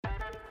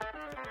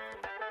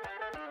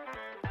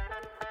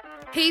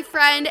Hey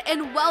friend,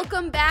 and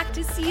welcome back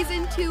to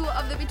season 2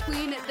 of the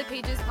Between the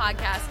Pages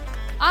podcast.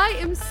 I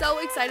am so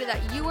excited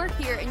that you are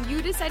here and you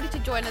decided to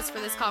join us for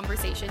this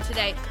conversation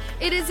today.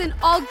 It is in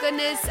all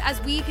goodness as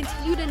we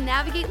continue to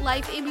navigate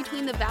life in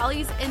between the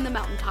valleys and the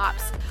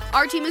mountaintops.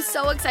 Our team is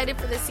so excited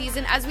for this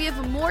season as we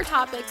have more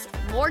topics,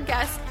 more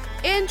guests,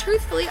 and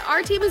truthfully,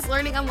 our team is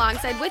learning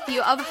alongside with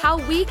you of how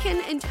we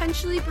can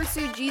intentionally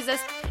pursue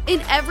Jesus in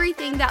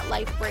everything that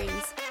life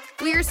brings.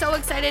 We are so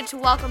excited to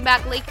welcome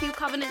back Lakeview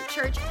Covenant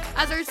Church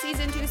as our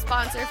season 2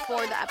 sponsor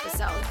for the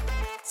episode.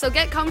 So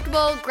get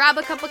comfortable, grab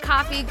a cup of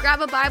coffee,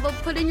 grab a Bible,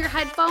 put in your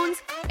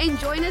headphones, and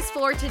join us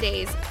for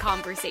today's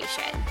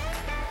conversation.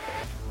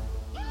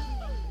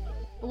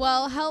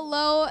 Well,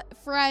 hello,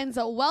 friends.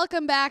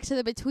 Welcome back to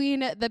the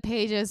Between the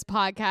Pages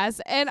podcast.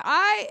 And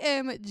I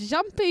am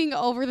jumping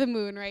over the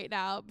moon right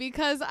now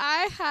because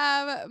I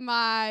have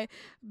my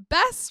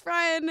best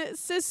friend,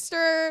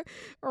 sister,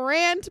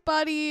 rant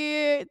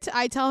buddy.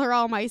 I tell her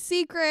all my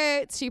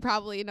secrets. She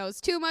probably knows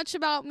too much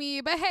about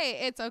me, but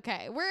hey, it's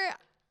okay.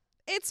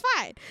 It's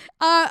fine.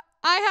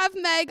 I have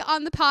Meg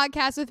on the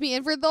podcast with me.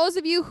 And for those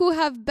of you who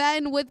have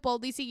been with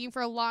Boldly Seeking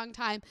for a long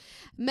time,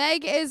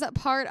 Meg is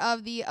part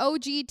of the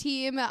OG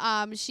team.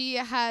 She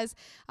has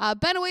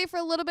been away for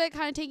a little bit,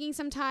 kind of taking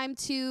some time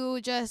to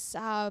just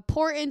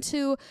pour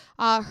into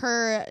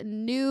her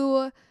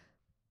new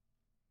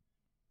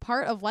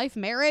part of life,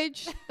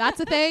 marriage. That's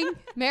a thing.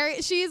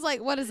 She's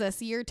like, what is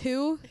this, year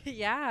 2?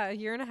 Yeah, a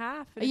year and a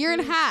half. A year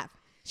and a half.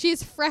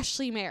 She's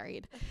freshly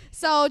married.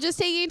 So just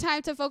taking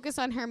time to focus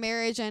on her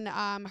marriage and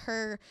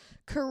her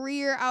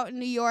career out in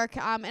New York.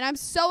 And I'm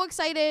so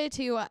excited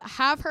to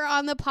have her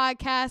on the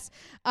podcast.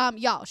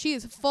 Y'all, she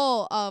is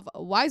full of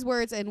wise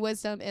words and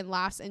wisdom and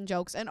laughs and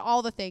jokes and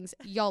all the things.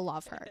 Y'all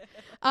love her.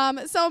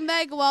 So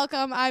Meg,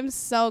 welcome. I'm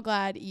so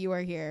glad you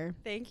are here.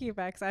 Thank you,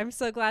 Bex. I'm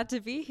so glad to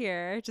be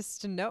here.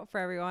 Just a note for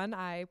everyone,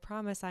 I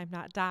promise I'm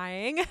not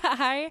dying.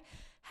 I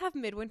have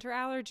midwinter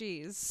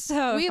allergies.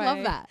 So we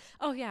love that.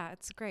 Oh yeah,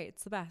 it's great.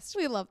 It's the best.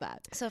 We love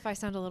that. So if I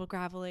sound a little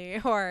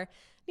gravelly or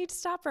need to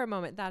stop for a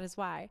moment, that is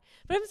why.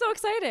 But I'm so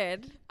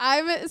excited.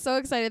 I'm so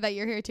excited that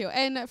you're here too.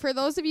 And for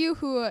those of you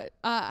who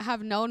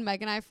have known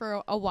Meg and I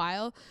for a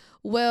while,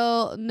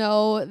 will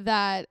know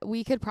that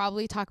we could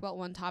probably talk about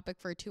one topic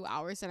for 2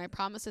 hours, and I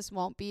promise this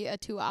won't be a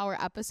 2-hour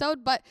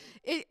episode, but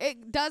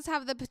it does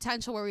have the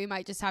potential where we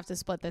might just have to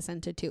split this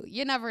into 2.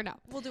 You never know.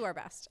 We'll do our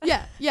best.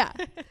 Yeah.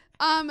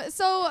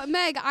 So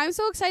Meg, I'm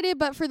so excited,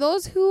 but for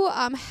those who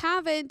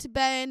haven't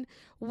been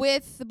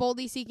with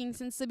Boldly Seeking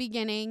since the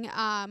beginning,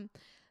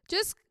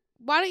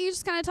 why don't you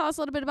just kind of tell us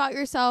a little bit about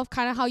yourself,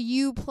 kind of how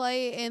you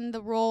play in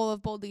the role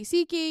of Boldly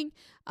Seeking,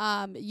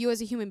 you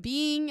as a human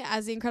being,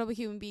 as the incredible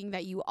human being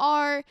that you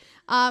are,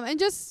 and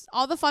just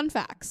all the fun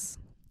facts.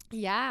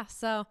 Yeah.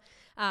 So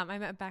I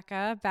met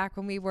Becca back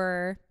when we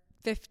were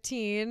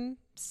 15,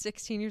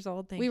 16 years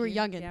old. We were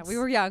youngins. Yeah, we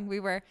were young. We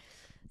were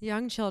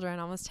young children,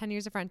 almost 10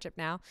 years of friendship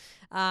now.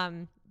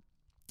 And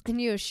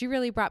she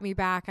really brought me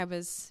back. I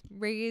was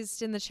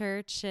raised in the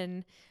church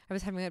and I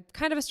was having a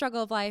kind of a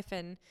struggle of life,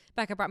 and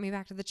Becca brought me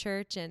back to the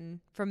church, and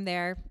from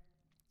there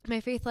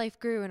my faith life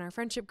grew and our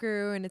friendship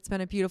grew, and it's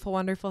been a beautiful,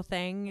 wonderful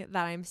thing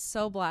that I'm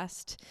so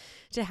blessed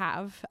to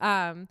have.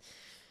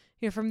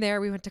 From there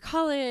we went to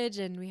college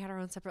and we had our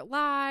own separate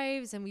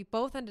lives, and we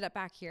both ended up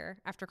back here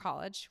after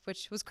college,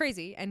 which was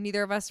crazy and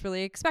neither of us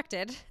really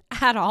expected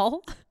at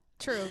all.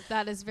 True.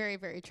 That is very,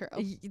 very true.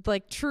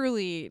 Like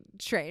truly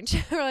strange.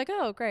 We're like,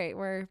 oh, great.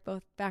 We're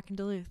both back in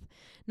Duluth.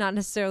 Not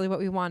necessarily what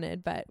we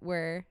wanted, but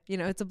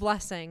it's a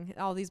blessing.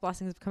 All these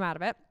blessings have come out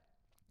of it.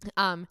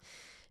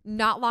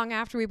 Not long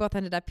after we both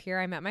ended up here,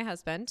 I met my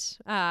husband.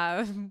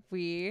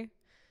 We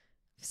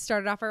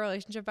started off our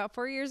relationship about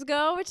 4 years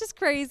ago, which is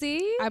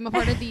crazy. I'm a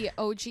part of the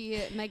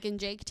OG Meg and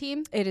Jake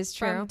team. It is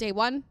true. From day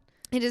one.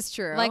 It is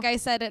true. Like I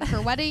said at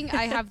her wedding,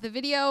 I have the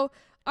video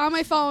on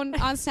my phone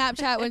on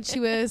Snapchat when she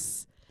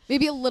was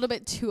maybe a little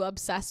bit too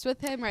obsessed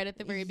with him right at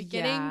the very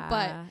beginning,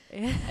 but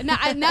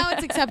now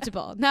it's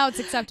acceptable. Now it's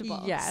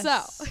acceptable.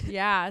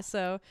 Yes.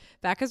 So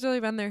Becca's really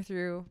been there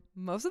through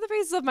most of the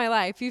phases of my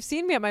life. You've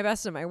seen me at my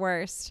best and my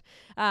worst.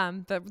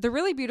 The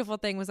really beautiful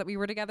thing was that we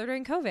were together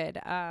during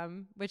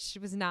COVID, which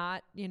was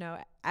not,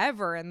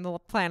 ever in the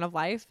plan of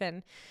life.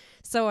 And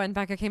so when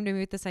Becca came to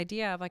me with this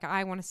idea of like,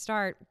 I want to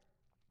start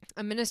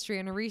a ministry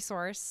and a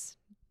resource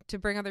to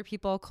bring other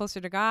people closer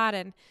to God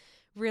and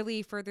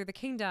really further the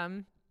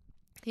kingdom,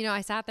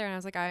 I sat there and I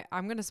was like,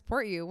 I'm going to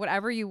support you,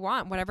 whatever you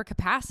want, whatever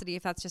capacity.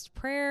 If that's just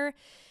prayer,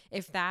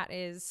 if that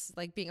is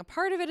like being a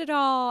part of it at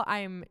all,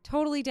 I'm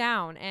totally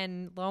down.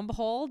 And lo and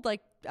behold,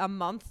 like a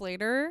month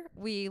later,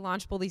 we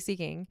launched Boldly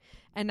Seeking.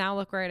 And now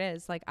look where it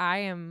is. Like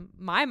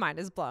my mind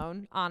is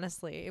blown,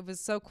 honestly. It was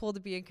so cool to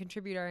be a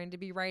contributor and to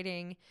be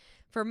writing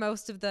for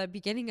most of the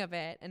beginning of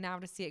it, and now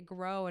to see it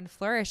grow and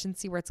flourish and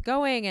see where it's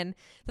going. And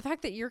the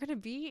fact that you're going to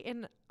be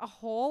in a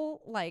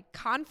whole like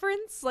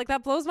conference, like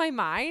that blows my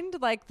mind.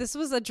 Like this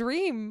was a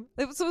dream.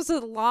 This was a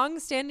long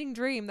standing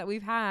dream that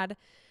we've had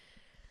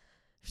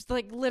just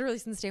like literally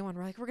since day one,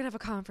 we're like, we're going to have a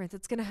conference.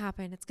 It's going to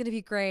happen. It's going to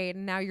be great.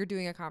 And now you're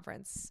doing a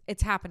conference.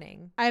 It's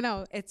happening. I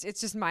know. It's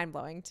just mind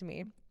blowing to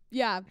me.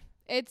 Yeah.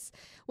 It's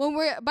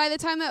by the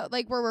time that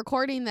like we're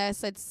recording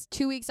this, it's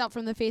 2 weeks out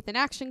from the Faith in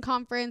Action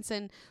conference,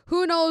 and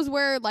who knows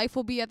where life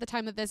will be at the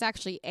time that this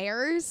actually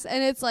airs.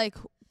 And it's like,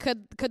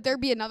 could there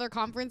be another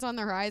conference on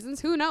the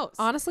horizons? Who knows?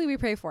 Honestly, we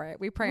pray for it.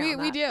 We pray on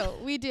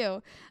that. We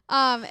do.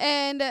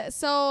 And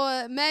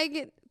so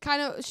Meg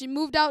she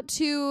moved out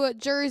to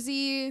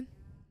Jersey,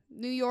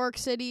 New York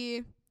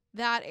City,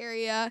 that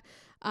area,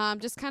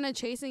 just kind of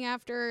chasing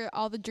after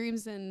all the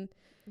dreams and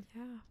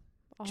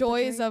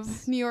joys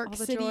of New York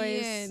City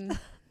and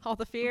all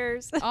the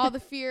fears, all the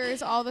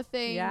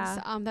things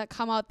that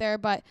come out there.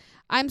 But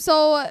I'm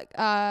so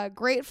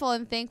grateful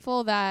and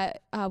thankful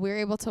that we were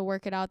able to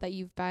work it out, that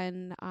you've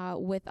been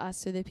with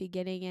us through the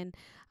beginning.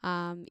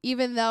 And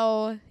even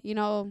though,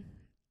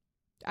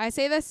 I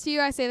say this to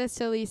you, I say this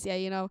to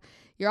Alicia,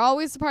 you're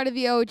always a part of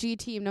the OG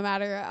team, no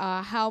matter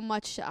how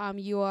much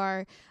you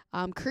are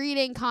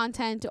creating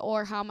content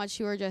or how much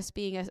you are just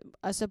being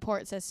a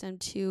support system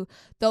to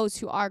those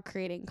who are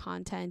creating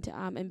content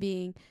and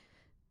being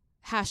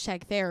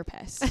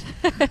 #therapist.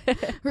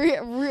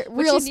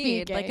 Real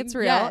speaking. Like, it's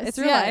real. Yes, it's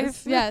real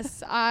life.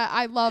 Yes.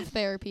 I love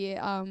therapy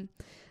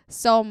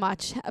so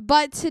much.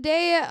 But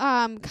today,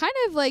 kind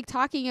of like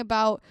talking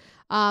about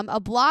a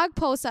blog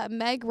post that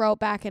Meg wrote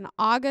back in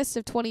August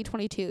of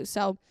 2022.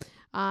 So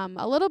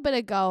a little bit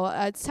ago.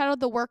 It's titled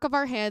The Work of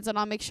Our Hands, and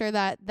I'll make sure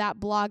that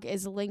blog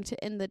is linked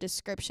in the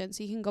description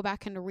so you can go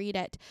back and read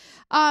it.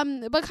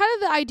 But kind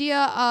of the idea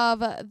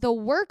of the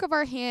work of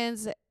our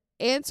hands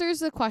answers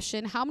the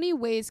question, how many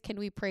ways can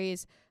we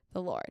praise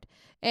the Lord?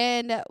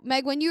 And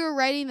Meg, when you were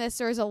writing this,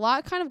 there was a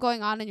lot kind of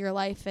going on in your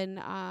life,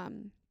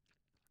 and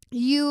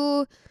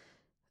you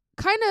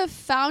kind of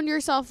found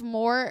yourself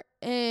more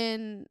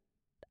in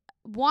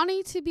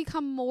wanting to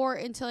become more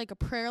into like a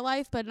prayer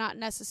life, but not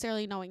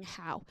necessarily knowing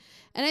how.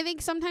 And I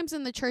think sometimes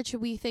in the church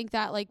we think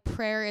that like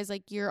prayer is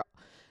like you're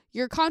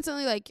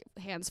constantly like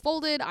hands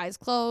folded, eyes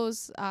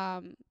closed,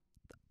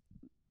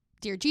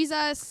 dear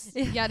Jesus,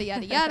 yada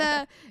yada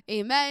yada,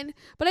 amen.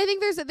 But I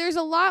think there's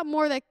a lot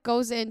more that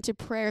goes into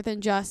prayer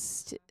than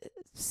just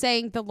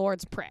saying the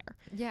Lord's Prayer.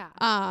 Yeah.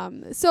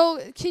 So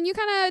can you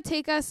kind of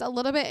take us a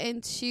little bit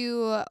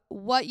into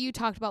what you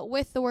talked about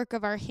with the work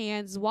of our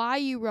hands, why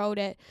you wrote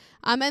it,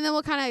 and then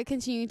we'll kind of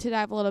continue to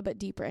dive a little bit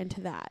deeper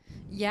into that.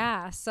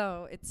 Yeah.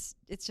 So it's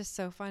just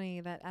so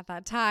funny that at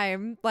that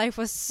time life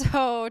was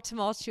so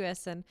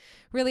tumultuous, and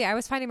really I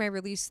was finding my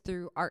release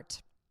through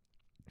art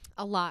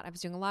a lot. I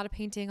was doing a lot of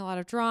painting, a lot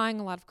of drawing,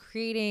 a lot of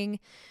creating.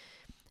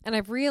 And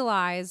I've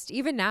realized,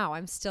 even now,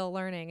 I'm still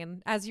learning.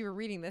 And as you were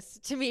reading this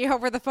to me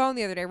over the phone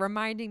the other day,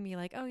 reminding me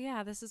like, oh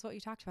yeah, this is what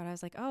you talked about. I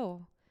was like,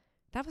 oh,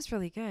 that was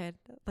really good.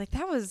 Like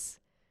that was,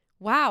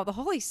 wow, the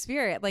Holy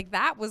Spirit, like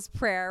that was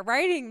prayer.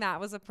 Writing that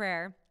was a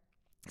prayer.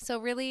 So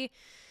really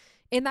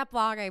in that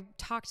blog, I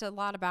talked a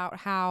lot about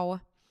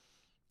how,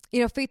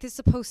 faith is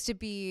supposed to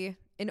be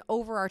an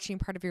overarching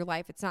part of your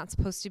life. It's not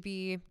supposed to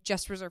be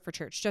just reserved for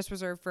church, just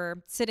reserved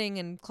for sitting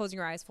and closing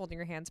your eyes, folding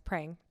your hands,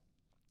 praying.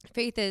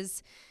 Faith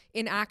is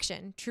in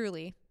action,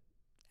 truly.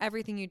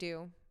 Everything you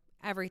do,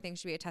 everything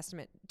should be a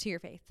testament to your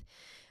faith.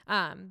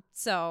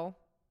 So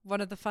one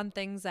of the fun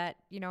things that,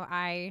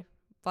 I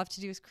love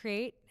to do is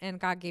create, and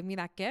God gave me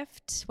that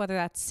gift, whether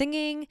that's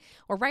singing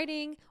or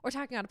writing or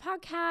talking on a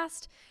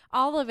podcast.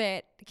 All of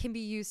it can be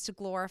used to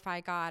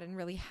glorify God, and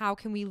really how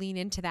can we lean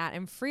into that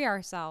and free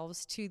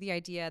ourselves to the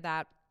idea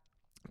that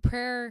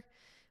prayer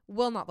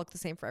will not look the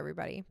same for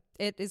everybody.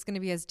 It is going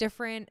to be as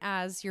different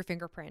as your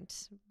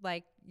fingerprint.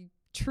 Like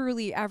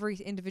truly every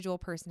individual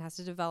person has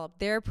to develop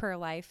their prayer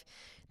life,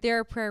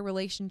 their prayer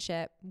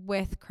relationship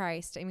with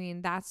Christ. I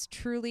mean, that's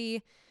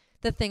truly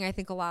the thing I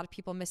think a lot of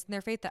people miss in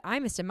their faith, that I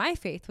missed in my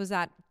faith, was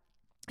that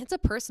it's a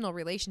personal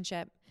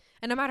relationship.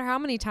 And no matter how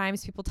many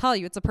times people tell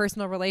you it's a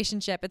personal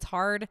relationship, it's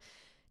hard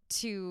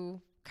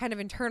to kind of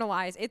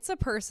internalize. It's a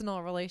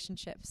personal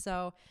relationship.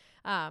 So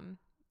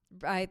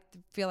I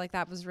feel like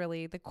that was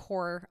really the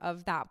core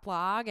of that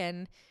blog,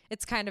 and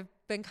it's kind of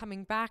been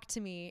coming back to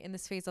me in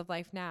this phase of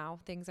life now.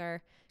 Things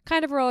are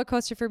kind of a roller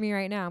coaster for me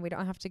right now. We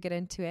don't have to get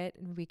into it,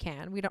 and we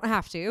don't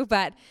have to,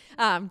 but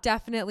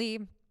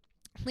definitely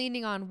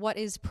leaning on what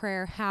is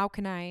prayer, how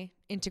can I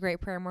integrate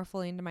prayer more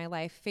fully into my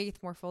life, faith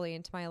more fully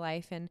into my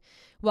life, and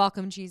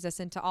welcome Jesus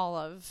into all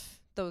of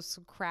those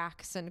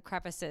cracks and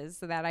crevices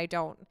that I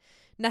don't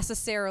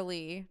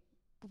necessarily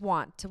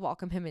want to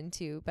welcome him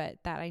into, but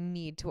that I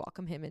need to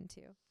welcome him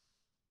into.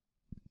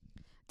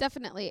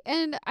 Definitely.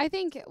 And I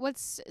think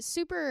what's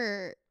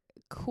super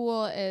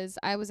cool is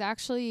I was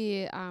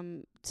actually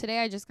today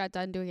I just got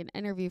done doing an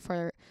interview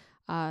for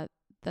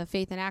the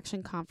Faith in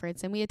Action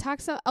conference, and we had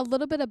talked a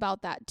little bit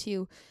about that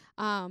too,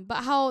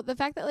 but how the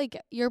fact that like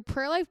your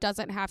prayer life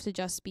doesn't have to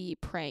just be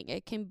praying.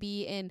 It can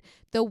be in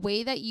the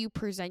way that you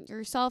present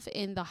yourself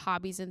in the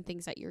hobbies and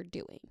things that you're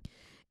doing.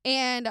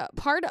 And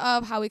part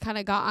of how we kind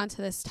of got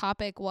onto this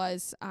topic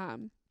was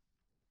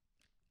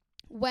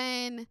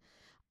when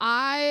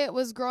I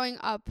was growing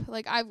up,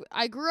 like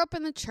I grew up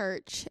in the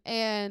church,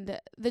 and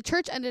the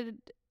church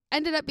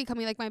ended up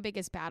becoming like my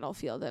biggest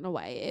battlefield in a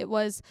way. It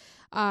was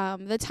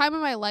the time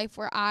of my life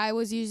where I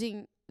was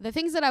using the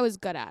things that I was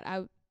good at.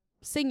 I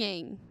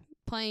singing,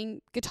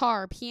 playing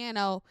guitar,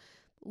 piano,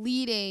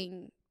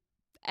 leading,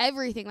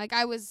 everything. Like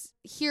I was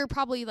here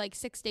probably like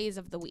 6 days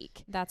of the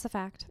week. That's a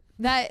fact.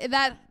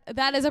 That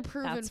is a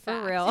proven That's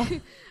fact. for real.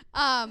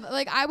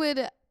 Like I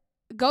would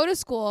go to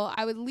school,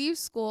 I would leave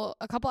school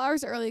a couple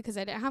hours early because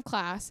I didn't have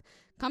class,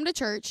 come to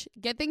church,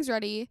 get things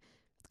ready,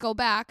 go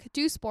back,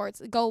 do sports,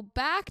 go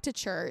back to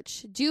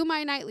church, do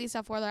my nightly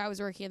stuff, whether I was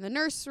working in the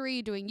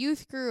nursery, doing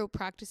youth group,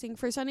 practicing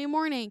for Sunday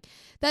morning.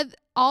 That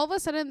all of a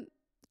sudden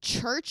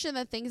church and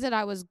the things that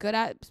I was good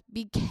at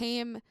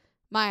became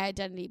my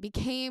identity,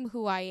 became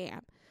who I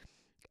am.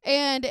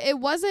 And it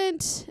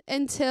wasn't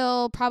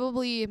until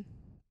probably,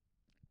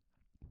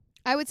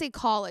 I would say,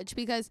 college,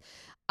 because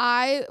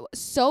I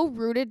so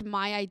rooted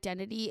my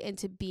identity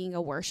into being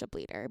a worship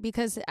leader,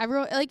 because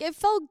everyone, like, it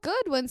felt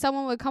good when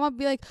someone would come up and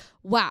be like,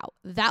 wow,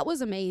 that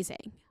was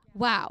amazing.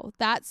 Wow,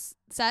 that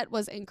set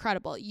was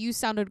incredible. You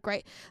sounded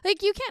great.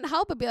 Like, you can't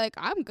help but be like,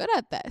 I'm good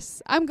at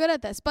this. I'm good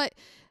at this. But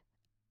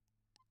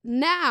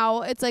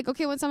now it's like,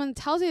 okay, when someone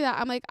tells me that,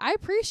 I'm like, I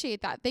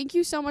appreciate that. Thank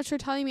you so much for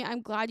telling me.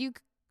 I'm glad you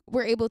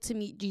were able to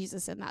meet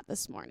Jesus in that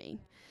this morning.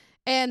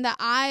 And that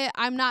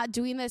I'm not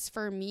doing this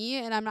for me,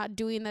 and I'm not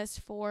doing this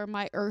for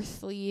my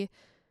earthly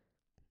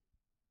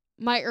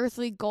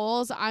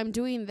goals. I'm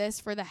doing this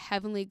for the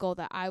heavenly goal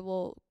that I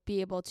will be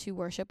able to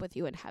worship with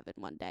you in heaven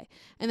one day,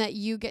 and that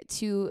you get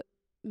to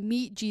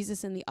meet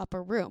Jesus in the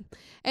upper room.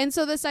 And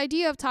so this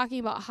idea of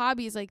talking about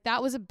hobbies, like,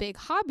 that was a big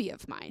hobby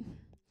of mine.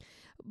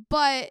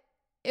 But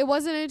it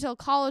wasn't until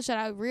college that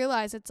I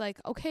realized it's like,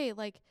 okay,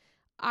 like,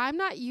 I'm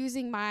not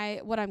using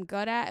what I'm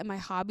good at and my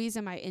hobbies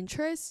and my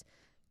interests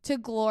to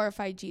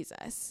glorify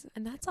Jesus.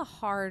 And that's a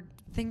hard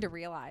thing to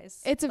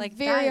realize. It's a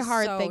very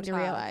hard thing to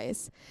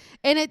realize.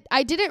 And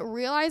I didn't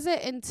realize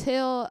it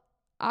until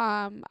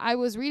I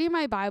was reading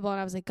my Bible,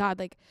 and I was like, God,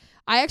 like,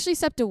 I actually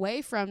stepped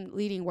away from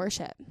leading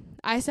worship.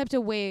 I stepped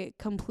away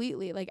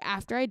completely. Like,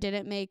 after I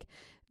didn't make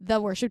the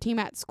worship team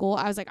at school,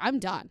 I was like, I'm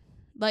done.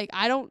 Like,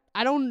 I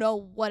don't know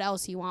what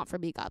else you want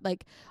from me, God.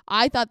 Like,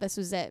 I thought this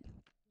was it.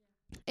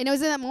 And it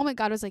was in that moment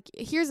God was like,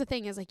 here's the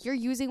thing, is like, you're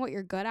using what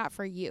you're good at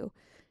for you.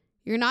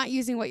 You're not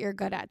using what you're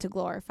good at to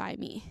glorify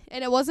me.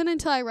 And it wasn't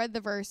until I read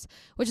the verse,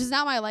 which is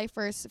not my life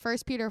verse, 1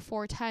 Peter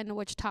 4:10,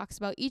 which talks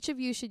about each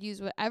of you should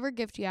use whatever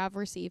gift you have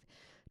received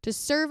to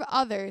serve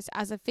others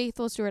as a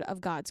faithful steward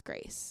of God's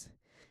grace.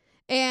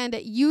 And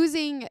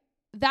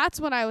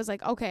that's when I was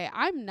like, okay,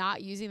 I'm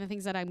not using the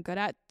things that I'm good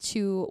at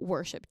to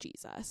worship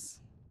Jesus.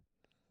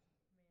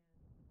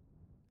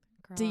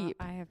 Girl, Deep.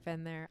 I have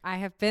been there.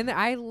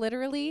 I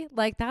literally,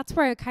 like, that's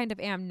where I kind of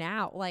am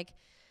now. Like,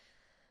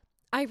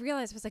 I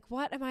realized, I was like,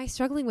 what am I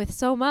struggling with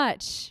so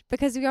much?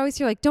 Because we always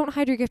hear, like, don't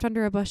hide your gift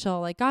under a bushel.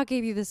 Like, God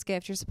gave you this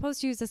gift. You're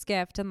supposed to use this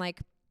gift. And,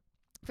 like,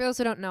 for those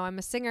who don't know, I'm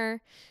a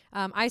singer.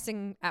 I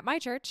sing at my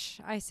church.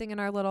 I sing in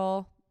our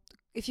little,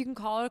 if you can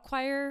call it a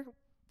choir,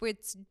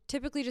 it's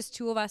typically just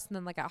two of us. And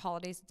then, like, at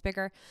holidays, it's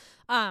bigger.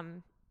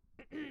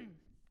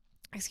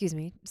 Excuse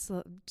me,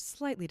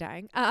 slightly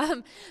dying.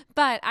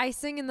 But I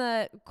sing in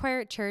the choir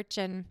at church,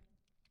 and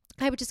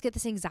I would just get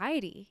this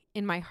anxiety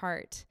in my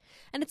heart.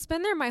 And it's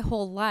been there my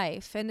whole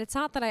life. And it's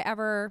not that I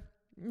ever,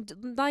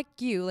 like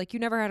you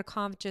never had a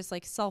conscious,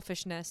 like,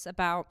 selfishness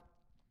about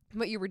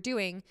what you were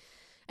doing.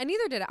 And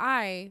neither did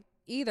I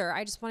either.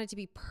 I just wanted to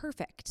be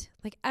perfect.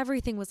 Like,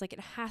 everything was like,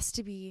 it has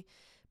to be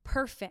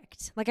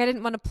perfect. Like, I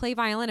didn't want to play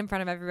violin in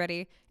front of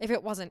everybody if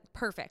it wasn't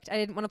perfect. I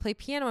didn't want to play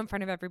piano in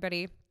front of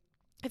everybody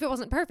if it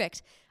wasn't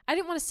perfect. I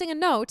didn't want to sing a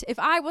note if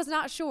I was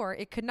not sure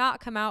it could not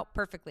come out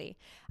perfectly.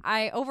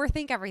 I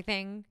overthink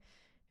everything.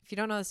 If you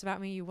don't know this about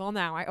me, you will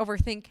now. I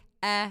overthink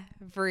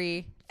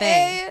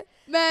everything.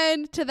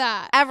 Amen to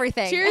that.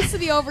 Everything. Cheers to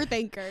the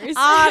overthinkers.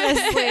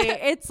 Honestly,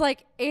 it's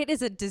like, it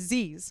is a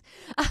disease.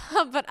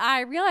 But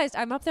I realized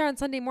I'm up there on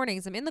Sunday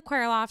mornings. I'm in the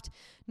choir loft.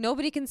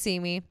 Nobody can see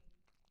me.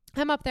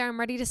 I'm up there. I'm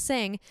ready to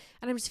sing.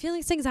 And I'm just feeling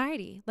this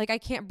anxiety. Like, I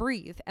can't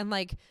breathe. And,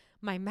 like,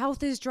 my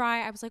mouth is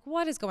dry. I was like,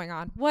 what is going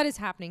on? What is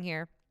happening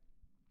here?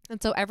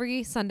 And so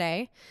every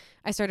Sunday,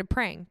 I started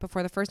praying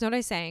before the first note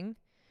I sang.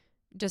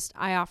 Just,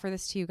 I offer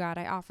this to you, God.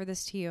 I offer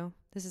this to you.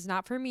 This is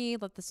not for me.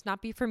 Let this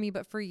not be for me,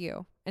 but for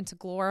you. And to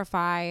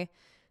glorify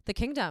the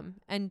kingdom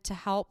and to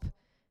help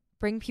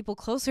bring people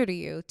closer to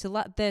you, to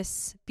let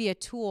this be a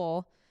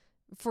tool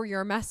for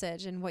your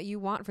message and what you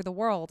want for the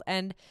world.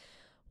 And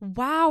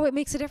wow, it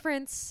makes a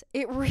difference.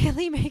 It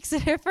really makes a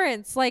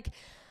difference. Like,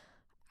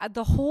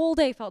 the whole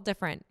day felt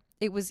different.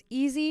 It was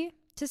easy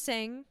to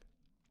sing.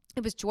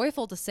 It was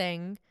joyful to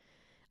sing.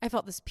 I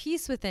felt this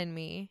peace within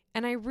me,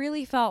 and I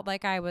really felt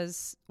like I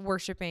was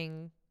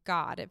worshiping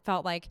God. It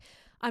felt like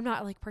I'm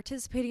not, like,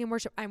 participating in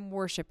worship. I'm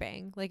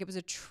worshiping. Like, it was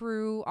a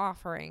true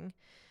offering.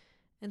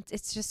 And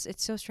it's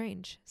so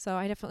strange. So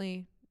I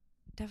definitely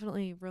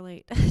definitely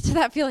relate to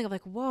that feeling of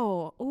like,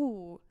 whoa,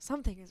 ooh,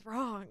 something is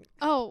wrong.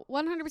 Oh,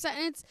 100%.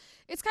 And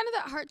it's kind of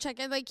that heart check.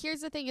 And like,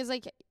 here's the thing is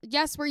like,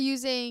 yes, we're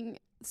using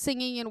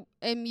singing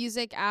and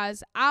music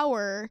as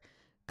our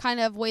kind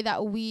of way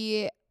that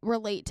we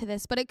relate to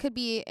this, but it could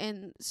be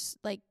in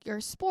like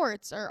your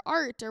sports or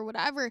art or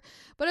whatever.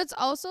 But it's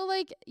also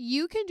like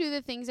you can do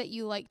the things that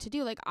you like to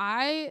do. Like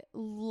I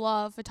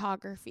love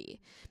photography.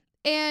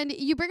 And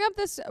you bring up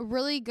this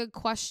really good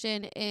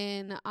question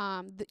in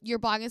your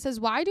blog. It says,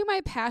 why do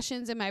my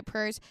passions and my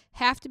prayers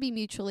have to be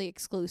mutually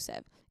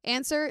exclusive?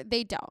 Answer,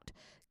 they don't.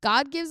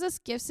 God gives us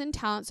gifts and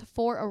talents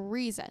for a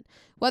reason.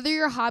 Whether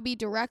your hobby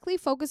directly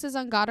focuses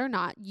on God or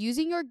not,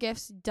 using your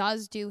gifts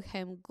does do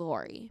him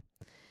glory.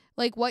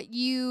 Like what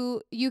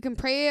you can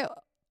pray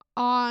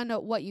on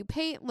what you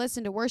paint,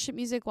 listen to worship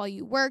music while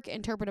you work,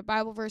 interpret a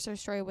Bible verse or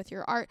story with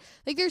your art.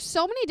 Like there's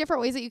so many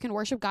different ways that you can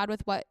worship God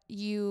with what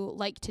you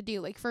like to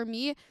do. Like for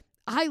me,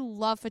 I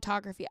love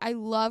photography. I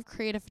love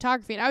creative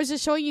photography. And I was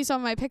just showing you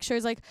some of my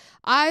pictures. Like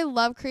I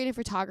love creative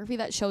photography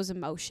that shows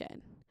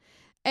emotion.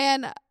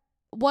 And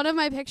one of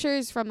my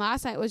pictures from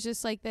last night was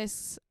just like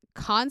this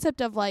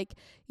concept of like,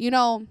 you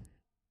know,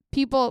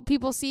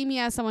 people see me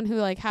as someone who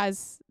like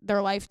has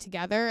their life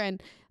together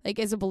and like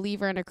is a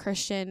believer and a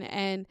Christian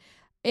and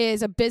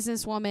is a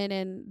businesswoman,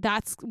 and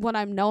that's what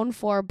I'm known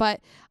for. But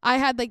I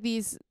had like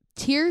these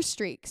tear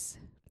streaks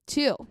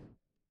too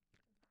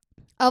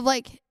of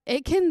like,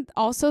 it can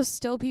also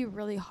still be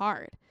really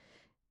hard.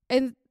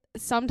 And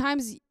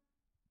sometimes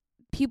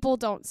people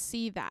don't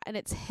see that and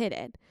it's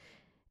hidden.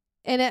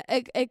 And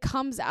it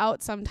comes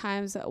out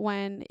sometimes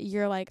when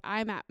you're like,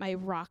 I'm at my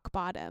rock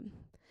bottom.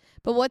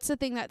 But what's the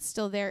thing that's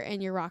still there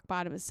in your rock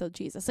bottom is still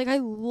Jesus. Like I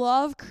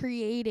love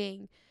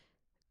creating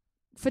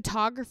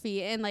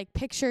photography and like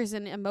pictures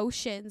and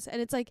emotions,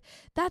 and it's like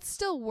that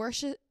still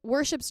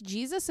worships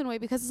Jesus in a way,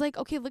 because it's like,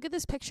 okay, look at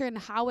this picture and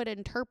how it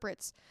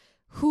interprets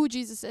who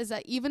Jesus is,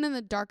 that even in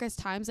the darkest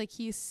times, like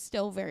he's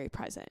still very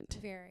present.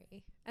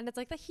 Very. And it's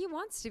like that he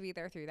wants to be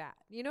there through that.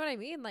 You know what I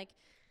mean? Like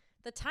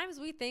the times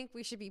we think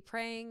we should be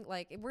praying,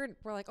 like we're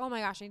like, oh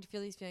my gosh, I need to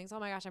feel these feelings. Oh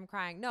my gosh, I'm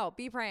crying. No,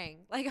 be praying.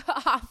 Like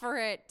offer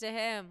it to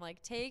him.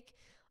 Like take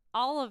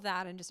all of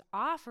that and just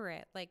offer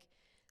it. Like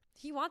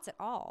he wants it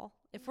all.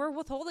 If we're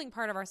withholding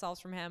part of ourselves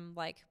from him,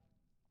 like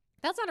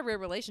that's not a real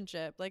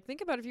relationship. Like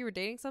think about if you were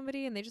dating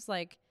somebody and they just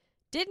like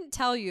didn't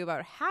tell you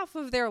about half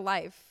of their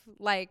life.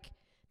 Like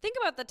think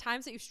about the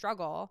times that you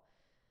struggle.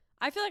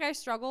 I feel like I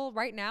struggle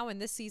right now in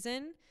this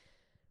season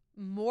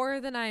more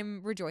than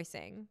I'm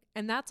rejoicing.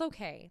 And that's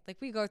okay. Like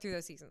we go through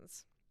those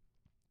seasons.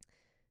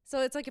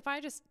 So it's like if I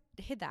just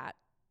hid that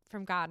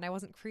from God and I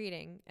wasn't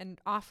creating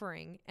and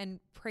offering and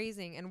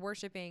praising and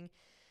worshiping,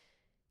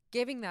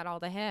 giving that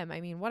all to him,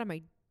 I mean, what am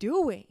I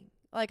doing?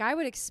 Like I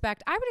would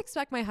expect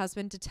my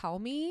husband to tell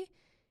me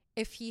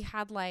if he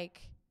had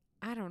like,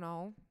 I don't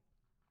know,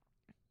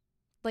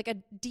 like a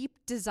deep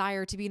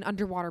desire to be an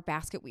underwater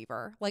basket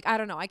weaver. Like, I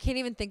don't know. I can't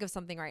even think of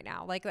something right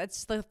now. Like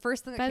that's the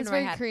first thing that came to my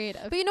head. That's very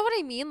creative. But you know what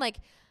I mean? Like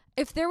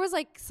if there was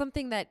like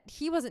something that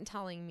he wasn't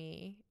telling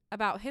me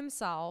about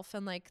himself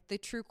and like the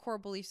true core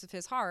beliefs of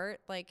his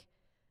heart, like,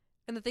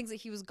 and the things that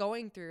he was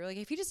going through, like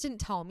if he just didn't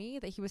tell me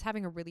that he was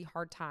having a really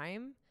hard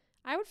time,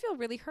 I would feel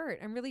really hurt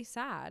and really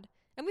sad.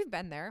 And we've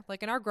been there,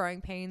 like in our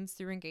growing pains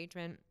through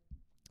engagement,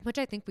 which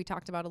I think we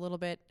talked about a little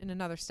bit in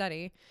another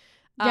study.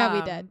 Yeah,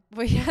 we did.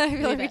 I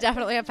feel like we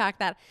definitely unpacked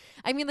that.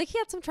 I mean, like he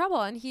had some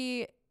trouble and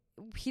he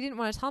didn't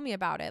want to tell me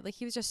about it. Like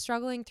he was just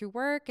struggling through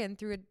work and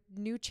through a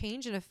new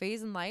change in a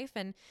phase in life.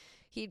 And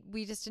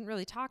we just didn't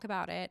really talk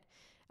about it.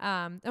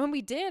 And when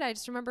we did, I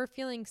just remember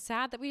feeling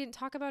sad that we didn't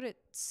talk about it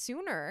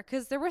sooner,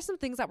 because there were some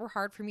things that were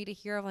hard for me to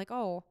hear of like,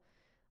 oh,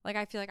 like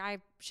I feel like I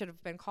should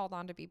have been called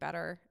on to be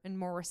better and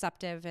more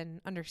receptive and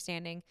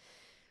understanding.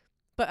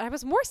 But I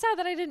was more sad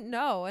that I didn't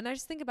know. And I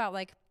just think about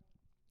like,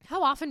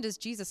 how often does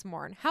Jesus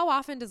mourn? How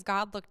often does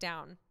God look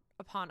down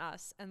upon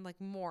us and like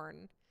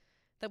mourn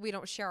that we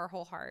don't share our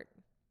whole heart?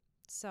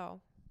 So,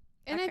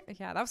 and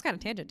that was kind of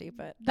tangent-y,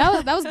 but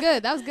that was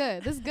good. That was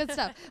good. This is good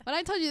stuff. When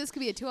I told you this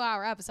could be a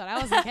 2-hour episode, I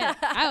wasn't kidding.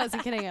 I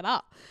wasn't kidding at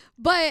all.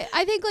 But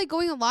I think like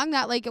going along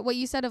that, like what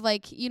you said of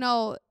like, you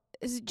know,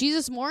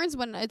 Jesus mourns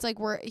when it's like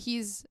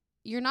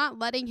you're not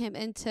letting him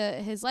into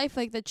his life.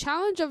 Like the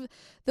challenge of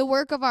the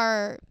work of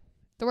our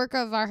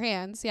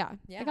hands. Yeah.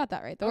 I got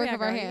that right. The work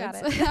of our hands.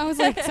 I was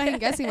like second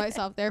guessing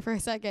myself there for a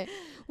second.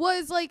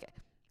 Was like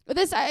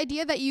this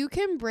idea that you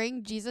can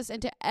bring Jesus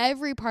into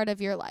every part of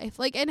your life.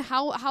 Like, and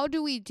how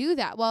do we do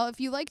that? Well,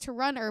 if you like to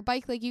run or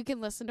bike, like you can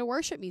listen to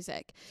worship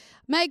music.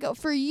 Meg,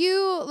 for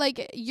you,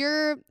 like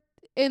you're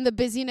in the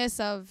busyness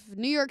of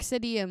New York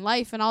City and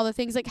life and all the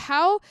things, like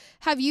how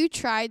have you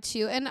tried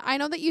to, and I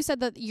know that you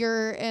said that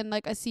you're in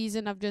like a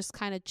season of just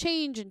kind of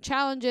change and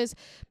challenges,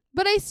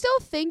 but I still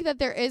think that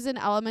there is an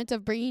element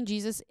of bringing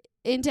Jesus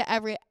into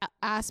every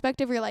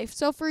aspect of your life.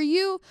 So for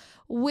you,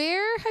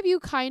 where have you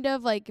kind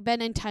of like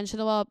been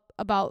intentional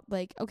about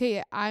like,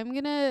 okay, I'm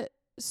going to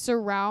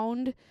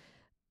surround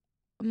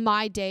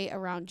my day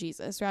around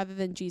Jesus rather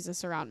than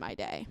Jesus around my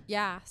day.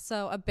 Yeah.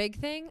 So a big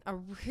thing, a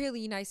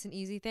really nice and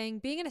easy thing,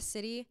 being in a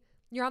city,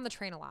 you're on the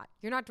train a lot.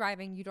 You're not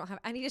driving. You don't have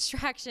any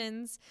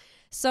distractions.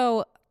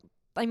 So,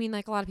 I mean,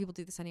 like a lot of people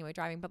do this anyway,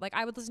 driving, but like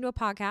I would listen to a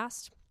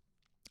podcast.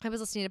 I was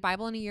listening to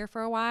Bible in a Year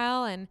for a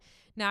while, and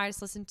now I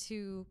just listen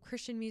to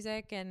Christian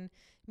music and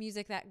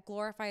music that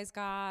glorifies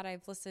God.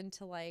 I've listened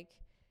to like,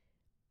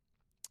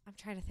 I'm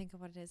trying to think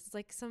of what it is. It's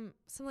like some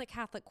like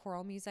Catholic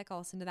choral music. I'll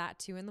listen to that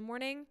too in the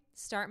morning.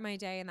 Start my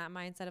day in that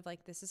mindset of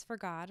like, this is for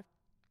God.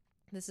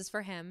 This is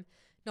for him.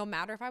 No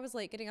matter if I was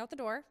late getting out the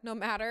door, no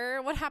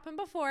matter what happened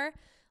before,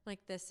 like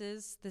this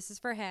is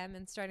for him,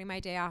 and starting my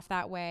day off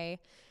that way,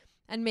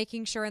 and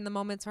making sure in the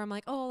moments where I'm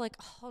like, I'll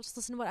just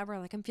listen to whatever.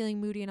 Like I'm feeling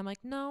moody, and I'm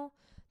like, no,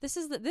 this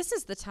is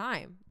the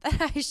time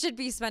that I should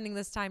be spending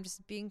this time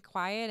just being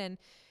quiet and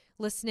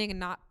listening and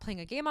not playing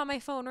a game on my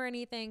phone or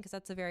anything, because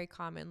that's a very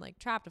common like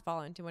trap to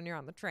fall into when you're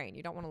on the train.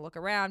 You don't want to look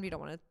around. You don't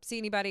want to see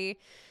anybody.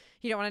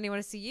 You don't want anyone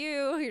to see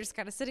you. You're just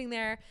kind of sitting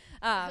there.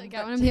 Like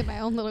I want to be in my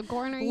own little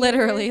corner.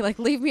 Literally, like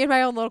leave me in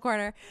my own little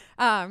corner.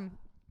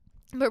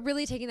 But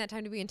really taking that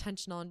time to be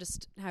intentional and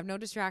just have no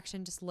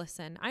distraction. Just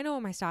listen. I know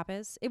what my stop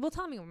is. It will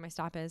tell me what my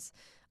stop is.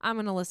 I'm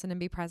going to listen and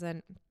be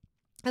present,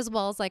 as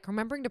well as like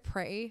remembering to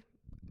pray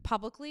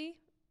publicly.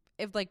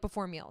 If like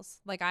before meals,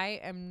 like I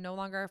am no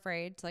longer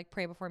afraid to like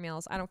pray before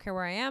meals. I don't care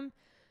where I am.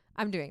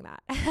 I'm doing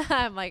that.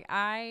 I'm like,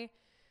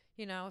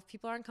 if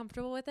people aren't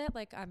comfortable with it,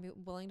 like I'm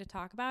willing to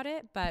talk about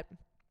it, but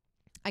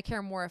I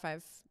care more if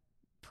I've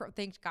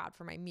thanked God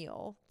for my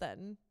meal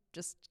than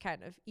just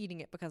kind of eating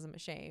it because I'm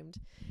ashamed.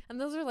 And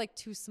those are like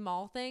two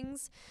small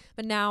things.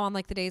 But now on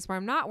like the days where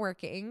I'm not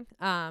working,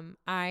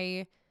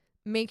 I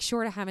make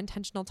sure to have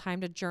intentional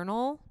time to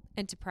journal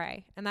and to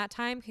pray. And that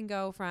time can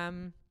go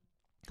from,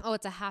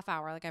 it's a half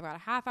hour. Like I've got a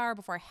half hour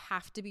before I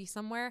have to be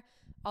somewhere.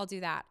 I'll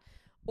do that.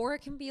 Or it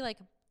can be like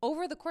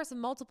over the course of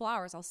multiple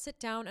hours, I'll sit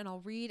down and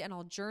I'll read and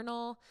I'll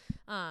journal.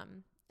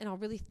 And I'll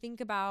really think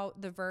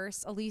about the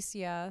verse.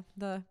 Alicia,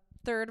 the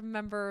third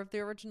member of the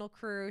original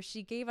crew,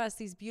 she gave us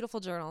these beautiful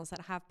journals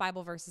that have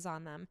Bible verses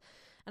on them.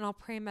 And I'll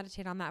pray and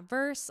meditate on that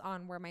verse,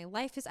 on where my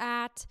life is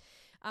at.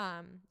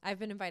 I've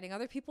been inviting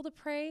other people to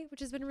pray,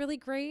 which has been really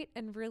great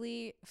and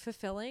really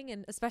fulfilling.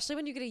 And especially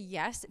when you get a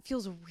yes, it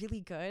feels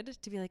really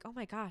good to be like, oh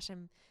my gosh,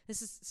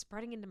 this is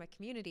spreading into my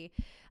community.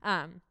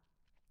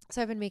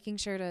 So I've been making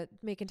sure to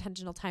make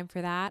intentional time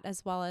for that,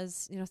 as well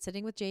as,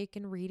 sitting with Jake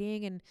and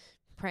reading and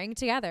praying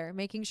together,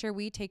 making sure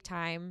we take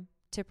time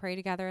to pray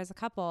together as a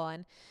couple.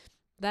 And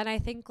then I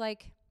think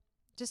like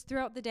just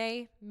throughout the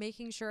day,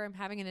 making sure I'm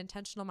having an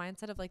intentional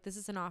mindset of like, this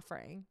is an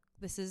offering.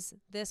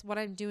 What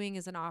I'm doing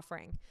is an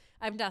offering.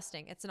 I'm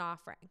dusting. It's an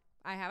offering.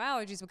 I have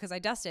allergies because I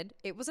dusted.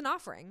 It was an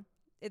offering.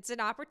 It's an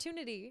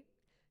opportunity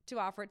to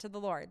offer it to the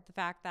Lord. The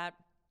fact that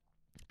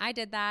I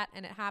did that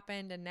and it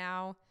happened, and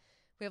now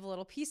we have a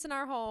little peace in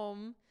our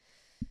home.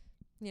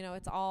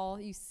 It's all,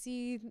 you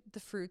see the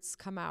fruits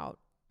come out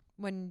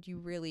when you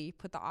really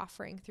put the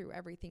offering through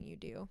everything you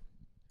do.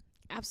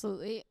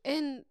 Absolutely.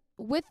 And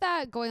with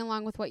that, going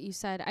along with what you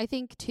said, I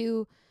think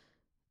too,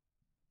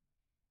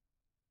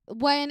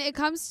 when it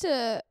comes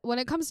to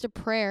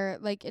prayer,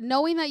 like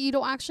knowing that you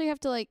don't actually have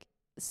to like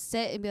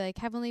sit and be like,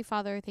 Heavenly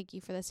Father, thank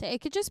you for this day.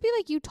 It could just be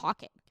like you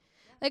talking.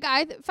 Like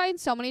I find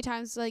so many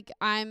times like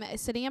I'm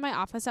sitting in my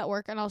office at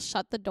work and I'll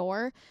shut the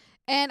door.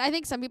 And I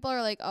think some people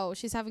are like, oh,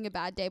 she's having a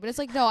bad day. But it's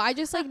like, no, I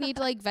just like need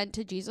to like vent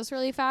to Jesus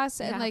really fast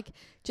and like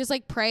just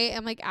like pray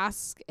and like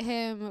ask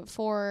him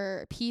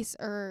for peace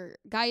or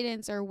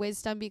guidance or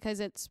wisdom, because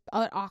it's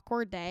an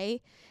awkward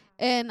day.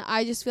 And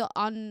I just feel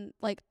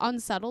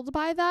unsettled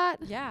by that.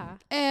 Yeah.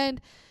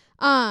 And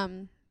so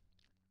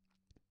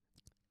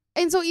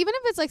even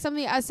if it's like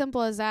something as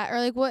simple as that, or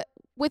like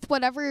with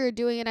whatever you're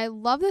doing, and I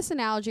love this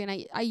analogy,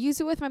 and I use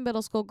it with my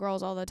middle school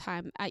girls all the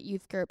time at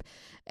youth group,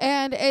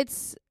 and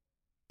it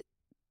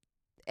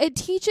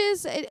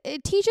teaches,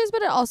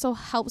 but it also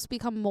helps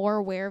become more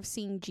aware of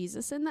seeing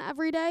Jesus in the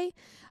everyday.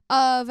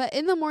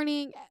 In the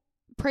morning,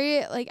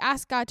 pray, like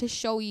ask God to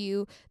show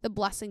you the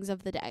blessings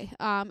of the day.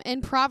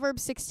 In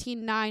Proverbs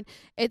 16:9,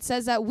 it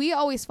says that we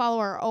always follow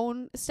our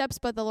own steps,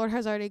 but the Lord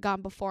has already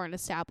gone before and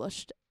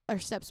established our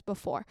steps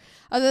before.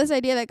 This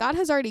idea that God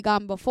has already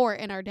gone before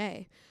in our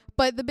day.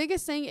 But the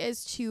biggest thing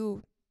is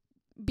to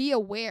be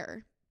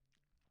aware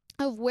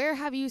of where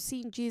have you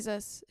seen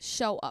Jesus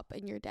show up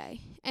in your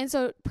day. And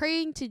so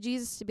praying to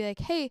Jesus to be like,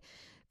 hey,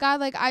 God,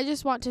 like, I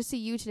just want to see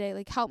you today.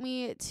 Like, help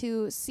me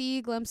to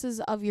see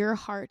glimpses of your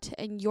heart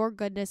and your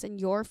goodness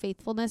and your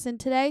faithfulness in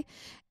today,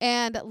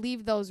 and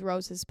leave those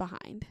roses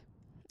behind.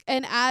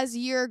 And as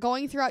you're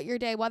going throughout your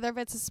day, whether if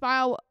it's a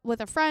smile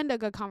with a friend, a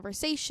good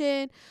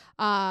conversation,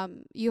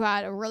 you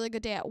had a really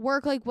good day at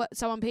work, like what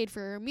someone paid for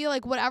your meal,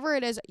 like whatever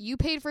it is, you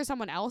paid for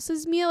someone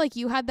else's meal, like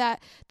you had that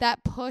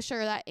push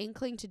or that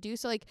inkling to do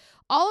so. Like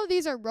all of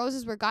these are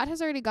roses where God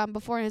has already gone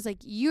before and is like,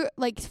 you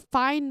like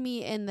find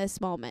me in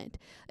this moment,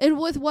 and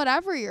with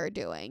whatever you're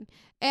doing.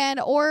 And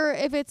or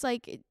if it's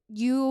like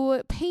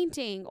you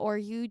painting or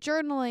you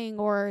journaling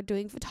or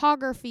doing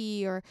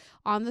photography or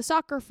on the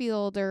soccer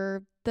field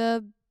or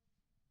the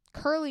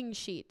curling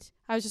sheet.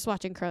 I was just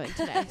watching curling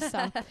today.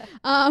 So,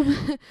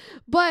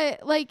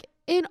 but like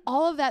in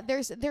all of that,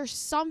 there's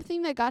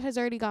something that God has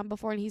already gone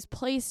before, and he's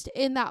placed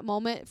in that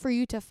moment for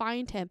you to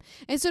find him.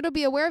 And so to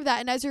be aware of that.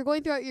 And as you're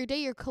going throughout your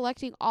day, you're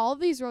collecting all of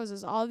these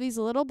roses, all of these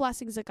little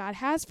blessings that God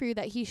has for you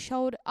that he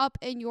showed up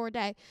in your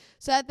day.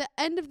 So at the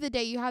end of the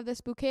day, you have this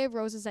bouquet of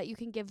roses that you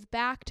can give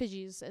back to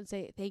Jesus and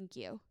say, thank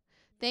you.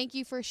 Thank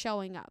you for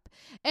showing up.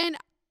 And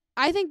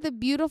I think the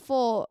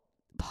beautiful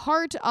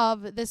part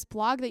of this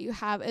blog that you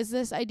have is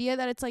this idea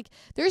that it's like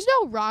there's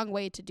no wrong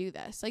way to do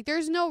this. Like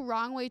there's no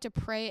wrong way to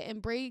pray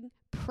and bring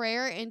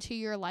prayer into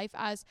your life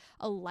as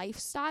a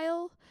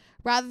lifestyle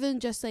rather than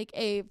just like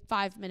a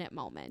 5-minute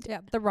moment. Yeah,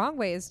 the wrong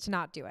way is to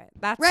not do it.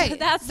 That's right.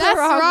 That's the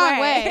wrong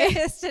way.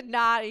 Is to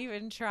not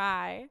even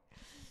try.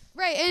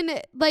 Right.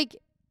 And like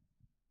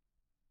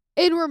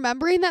in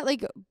remembering that,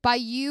 like by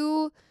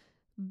you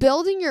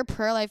building your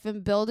prayer life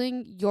and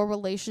building your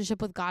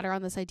relationship with God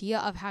around this idea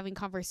of having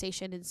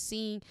conversation and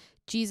seeing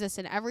Jesus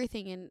and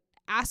everything and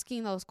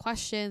asking those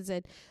questions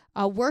and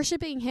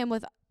worshiping him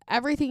with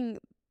everything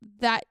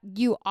that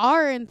you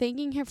are and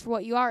thanking him for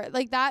what you are,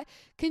 like that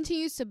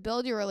continues to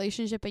build your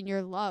relationship and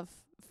your love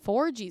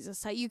for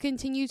Jesus, that you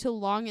continue to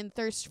long and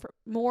thirst for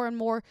more and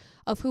more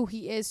of who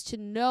he is, to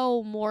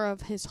know more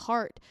of his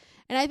heart.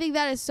 And I think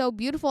that is so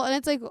beautiful. And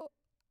it's like,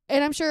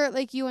 and I'm sure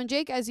like you and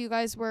Jake, as you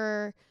guys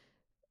were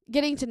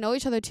getting to know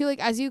each other too,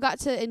 like as you got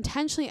to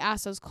intentionally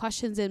ask those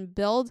questions and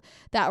build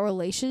that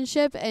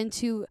relationship and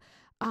to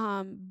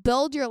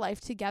build your life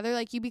together,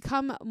 like you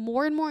become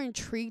more and more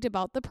intrigued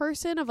about the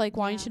person of like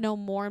wanting to know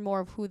more and more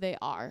of who they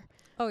are.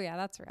 Oh yeah,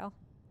 that's real.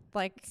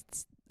 Like,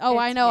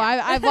 I know.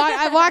 Yeah.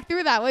 I've walked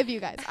through that with you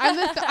guys.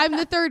 I'm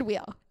the third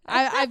wheel.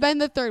 I've been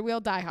the third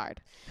wheel diehard.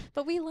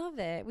 But we love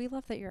it. We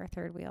love that you're a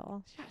third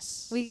wheel.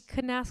 Yes. We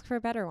couldn't ask for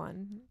a better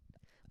one.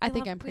 I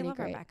think I'm pretty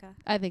great. Rebecca.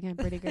 I think I'm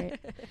pretty great.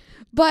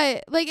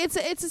 But like it's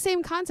the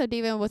same concept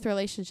even with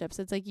relationships.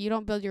 It's like you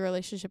don't build your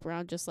relationship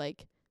around just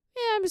like,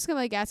 yeah, I'm just gonna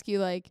like ask you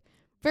like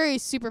very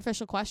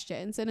superficial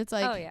questions, and it's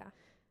like, oh yeah,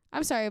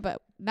 I'm sorry,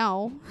 but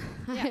no.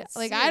 Yeah,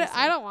 like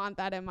I don't want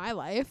that in my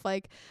life.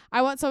 Like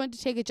I want someone to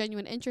take a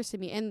genuine interest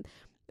in me. And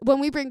when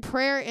we bring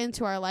prayer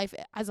into our life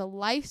as a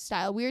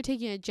lifestyle, we are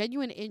taking a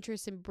genuine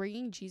interest in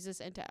bringing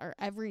Jesus into our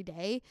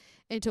everyday,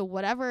 into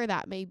whatever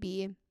that may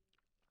be,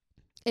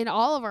 in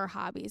all of our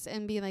hobbies,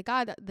 and being like,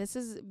 God, this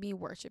is me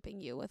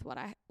worshiping you with what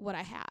I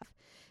have,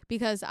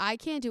 because I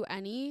can't do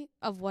anything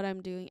of what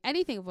I'm doing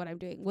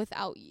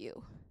without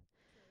you.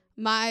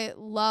 My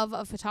love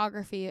of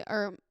photography,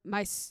 or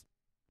my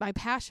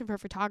passion for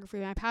photography,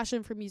 my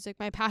passion for music,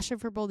 my passion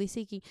for boldly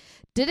seeking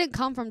didn't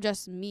come from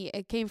just me.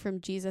 It came from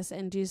Jesus.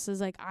 And Jesus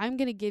is like, I'm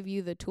going to give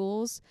you the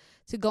tools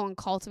to go and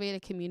cultivate a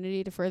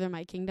community to further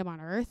my kingdom on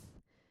earth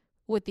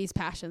with these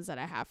passions that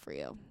I have for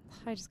you.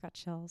 I just got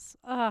chills.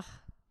 Ugh.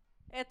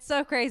 It's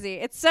so crazy.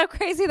 It's so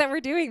crazy that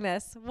we're doing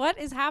this. What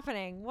is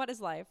happening? What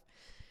is life?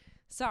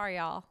 Sorry,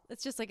 y'all.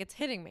 It's just like it's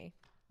hitting me.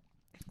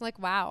 Like,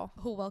 wow.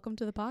 Oh, welcome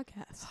to the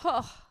podcast.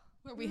 Oh,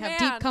 where we have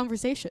deep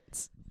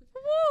conversations.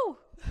 Woo!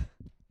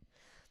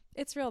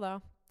 It's real,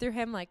 though. Through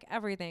him, like,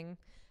 everything.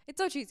 It's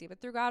so cheesy, but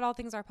through God, all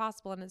things are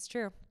possible, and it's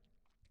true.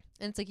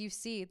 And it's like you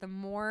see, the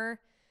more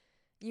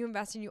you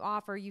invest and you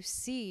offer, you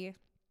see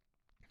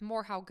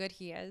more how good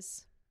he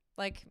is.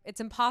 Like, it's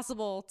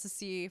impossible to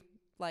see,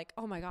 like,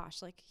 oh my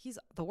gosh, like, he's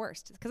the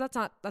worst. Because that's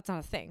not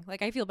a thing.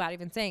 Like, I feel bad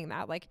even saying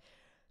that. Like,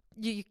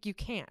 you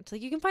can't.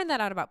 Like, you can find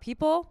that out about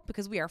people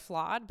because we are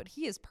flawed, but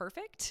he is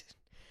perfect.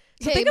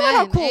 So think about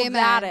how cool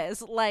that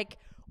is. Like,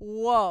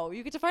 whoa,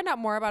 you get to find out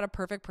more about a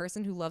perfect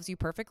person who loves you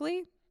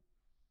perfectly.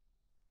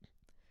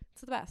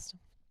 It's the best.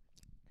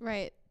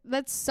 Right.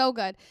 That's so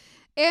good.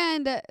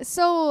 And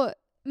so,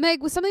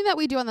 Meg, with something that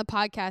we do on the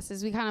podcast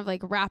is we kind of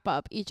like wrap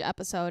up each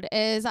episode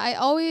is I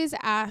always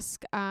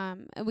ask,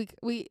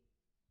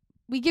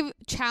 we give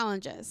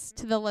challenges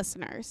to the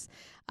listeners,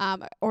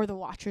 or the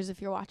watchers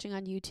if you're watching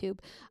on YouTube.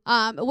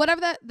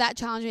 Whatever that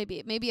challenge may be.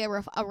 It may be a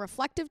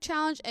reflective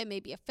challenge. It may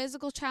be a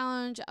physical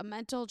challenge, a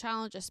mental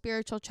challenge, a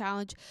spiritual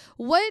challenge.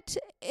 What,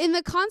 in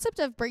the concept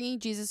of bringing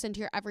Jesus into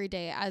your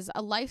everyday as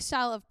a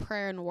lifestyle of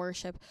prayer and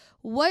worship,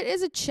 what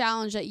is a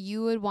challenge that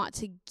you would want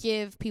to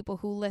give people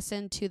who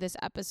listen to this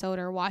episode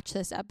or watch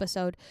this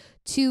episode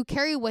to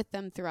carry with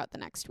them throughout the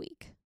next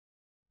week?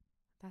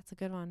 That's a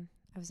good one.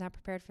 I was not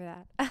prepared for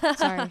that.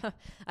 Sorry.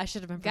 I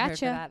should have been prepared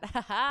for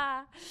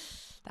that.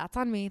 That's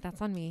on me. It's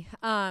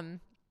going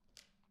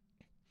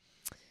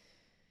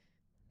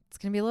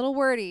to be a little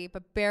wordy,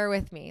 but bear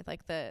with me.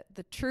 Like the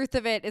truth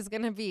of it is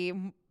going to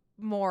be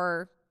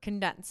more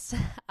condensed.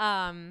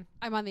 I'm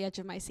on the edge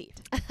of my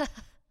seat.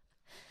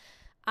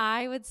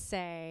 I would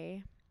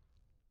say,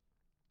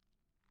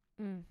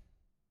 oh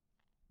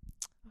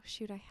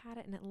shoot, I had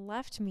it and it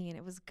left me and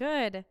it was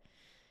good.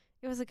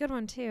 It was a good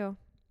one too.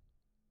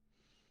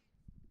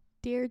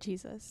 Dear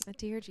Jesus.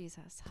 Dear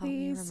Jesus, help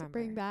me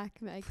remember.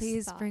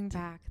 Please bring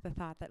back the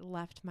thought that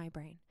left my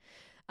brain.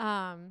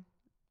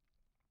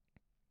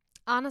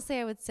 Honestly,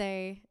 I would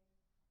say,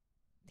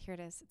 here it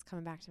is. It's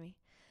coming back to me.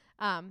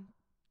 I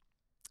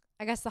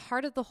guess the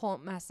heart of the whole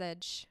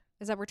message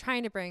is that we're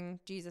trying to bring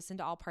Jesus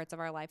into all parts of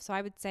our life. So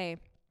I would say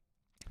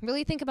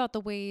really think about the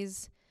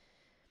ways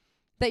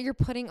that you're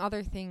putting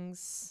other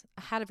things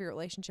ahead of your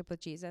relationship with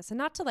Jesus, and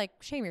not to like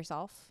shame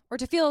yourself or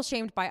to feel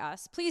shamed by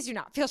us. Please do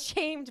not feel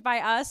shamed by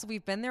us.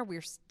 We've been there.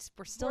 We're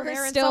still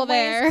there. In some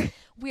ways.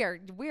 We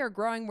are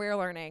growing. We're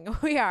learning.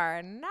 We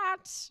are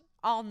not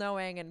all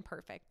knowing and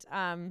perfect.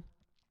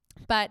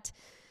 But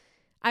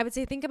I would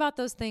say think about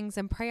those things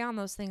and pray on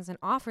those things and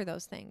offer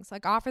those things.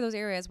 Like offer those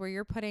areas where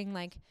you're putting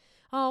like,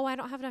 oh, I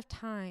don't have enough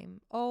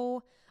time.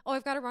 Oh,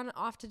 I've got to run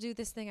off to do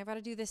this thing. I've got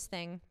to do this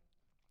thing.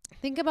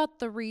 Think about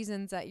the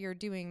reasons that you're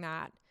doing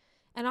that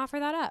and offer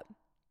that up.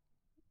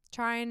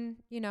 Try and,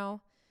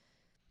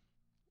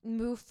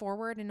 move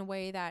forward in a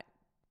way that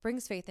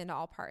brings faith into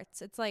all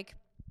parts. It's like,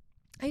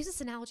 I use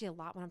this analogy a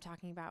lot when I'm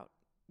talking about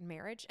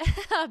marriage,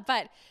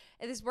 but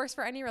this works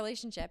for any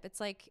relationship. It's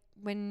like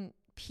when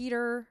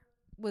Peter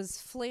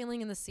was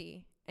flailing in the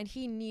sea and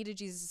he needed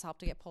Jesus' help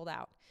to get pulled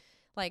out.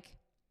 Like,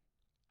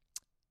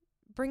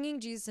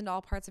 bringing Jesus into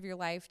all parts of your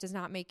life does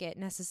not make it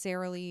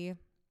necessarily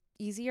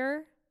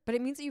easier, but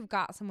it means that you've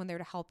got someone there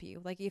to help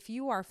you. Like if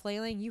you are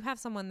flailing, you have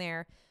someone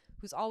there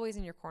who's always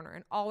in your corner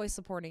and always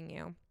supporting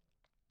you.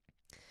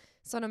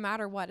 So no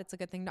matter what, it's a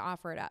good thing to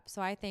offer it up.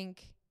 So I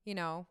think,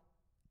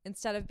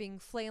 instead of being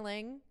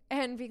flailing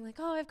and being like,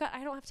 oh,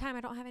 I don't have time,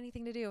 I don't have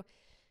anything to do,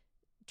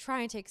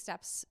 try and take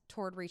steps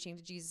toward reaching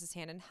to Jesus'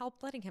 hand and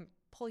letting him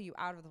pull you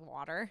out of the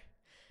water.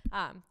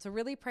 So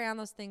really pray on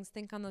those things,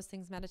 think on those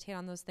things, meditate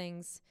on those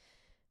things,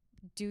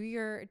 do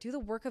the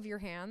work of your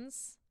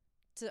hands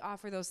to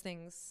offer those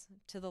things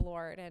to the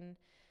Lord and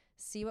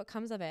see what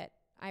comes of it.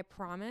 I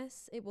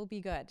promise it will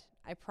be good.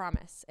 I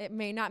promise. It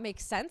may not make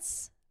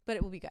sense, but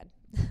it will be good.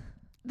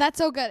 That's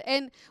so good.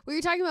 And when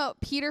you're talking about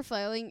Peter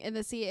flailing in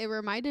the sea, it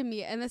reminded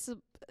me, and this is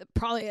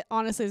probably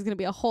honestly is going to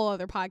be a whole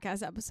other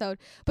podcast episode,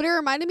 but it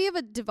reminded me of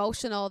a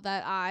devotional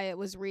that I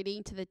was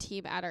reading to the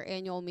team at our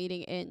annual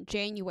meeting in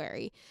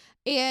January.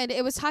 And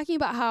it was talking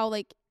about how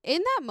like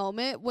in that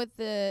moment with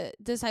the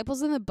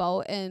disciples in the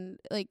boat, and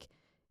like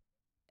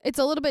it's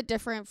a little bit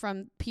different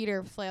from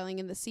Peter flailing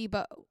in the sea,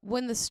 but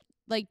when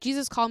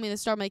Jesus called me in the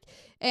storm, like,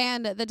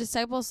 and the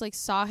disciples like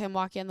saw him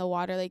walking in the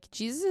water, like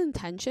Jesus'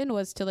 intention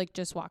was to like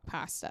just walk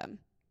past them.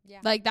 Yeah.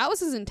 Like that was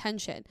his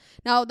intention.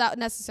 Now that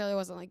necessarily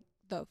wasn't like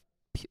the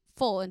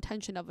full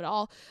intention of it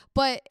all,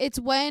 but it's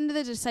when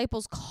the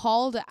disciples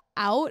called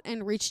out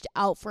and reached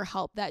out for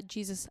help that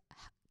Jesus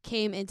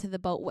came into the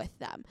boat with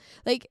them.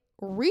 Like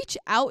reach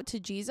out to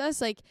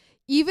Jesus, like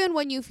even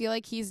when you feel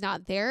like he's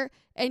not there,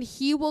 and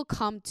he will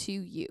come to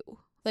you.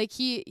 Like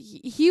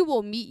he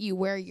will meet you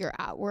where you're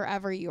at,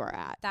 wherever you are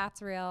at.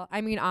 That's real.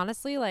 I mean,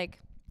 honestly, like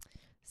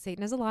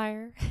Satan is a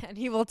liar and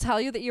he will tell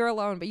you that you're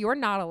alone, but you are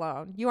not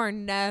alone. You are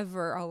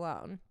never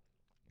alone.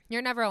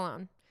 You're never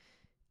alone.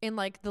 In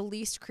like the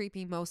least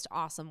creepy, most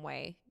awesome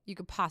way you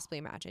could possibly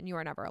imagine. You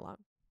are never alone.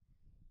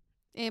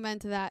 Amen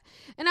to that.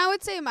 And I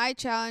would say my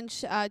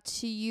challenge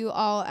to you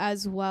all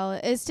as well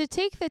is to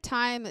take the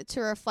time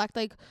to reflect,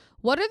 like,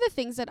 what are the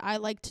things that I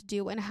like to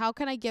do and how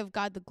can I give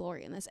God the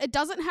glory in this? It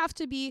doesn't have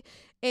to be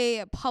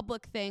a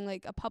public thing,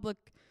 like a public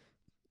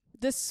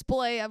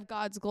display of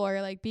God's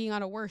glory, like being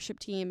on a worship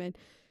team, and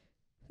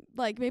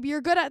like maybe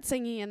you're good at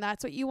singing and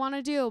that's what you want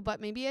to do, but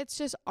maybe it's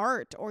just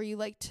art, or you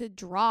like to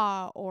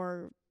draw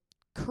or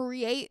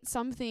create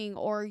something,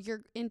 or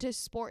you're into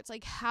sports.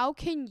 Like how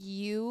can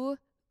you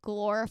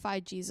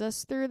glorify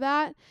Jesus through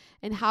that,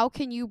 and how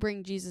can you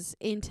bring Jesus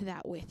into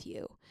that with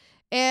you?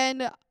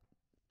 And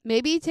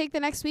maybe take the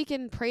next week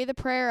and pray the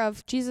prayer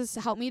of, Jesus,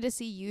 help me to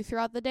see you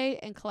throughout the day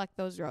and collect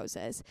those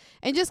roses,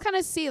 and just kind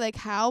of see like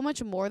how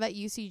much more that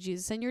you see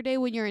Jesus in your day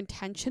when you're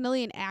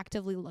intentionally and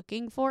actively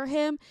looking for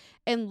him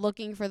and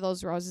looking for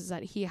those roses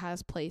that he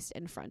has placed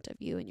in front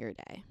of you in your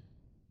day.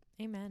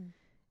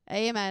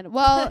 Amen.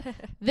 Well,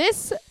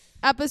 this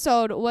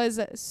episode was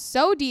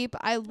so deep.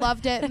 I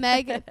loved it.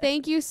 Meg,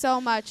 thank you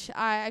so much.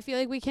 I feel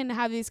like we can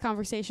have these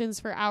conversations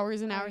for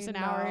hours and hours and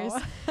hours.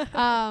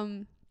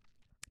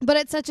 But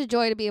it's such a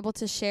joy to be able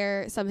to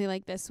share something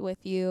like this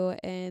with you,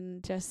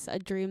 and just a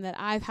dream that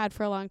I've had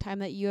for a long time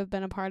that you have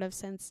been a part of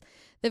since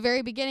the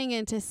very beginning,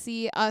 and to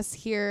see us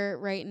here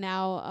right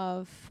now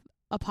of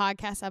a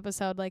podcast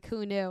episode. Like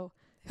who knew?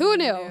 Who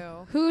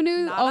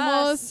knew Not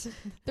almost us.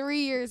 3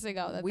 years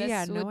ago that We this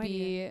had no would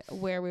be idea.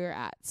 where we were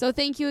at. So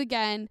thank you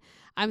again.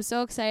 I'm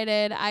so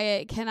excited.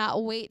 I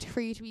cannot wait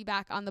for you to be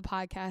back on the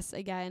podcast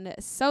again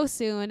so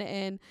soon,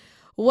 and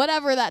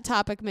whatever that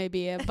topic may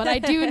be. But I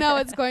do know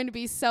it's going to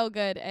be so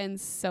good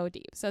and so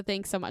deep. So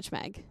thanks so much,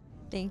 Meg.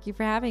 Thank you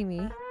for having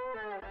me.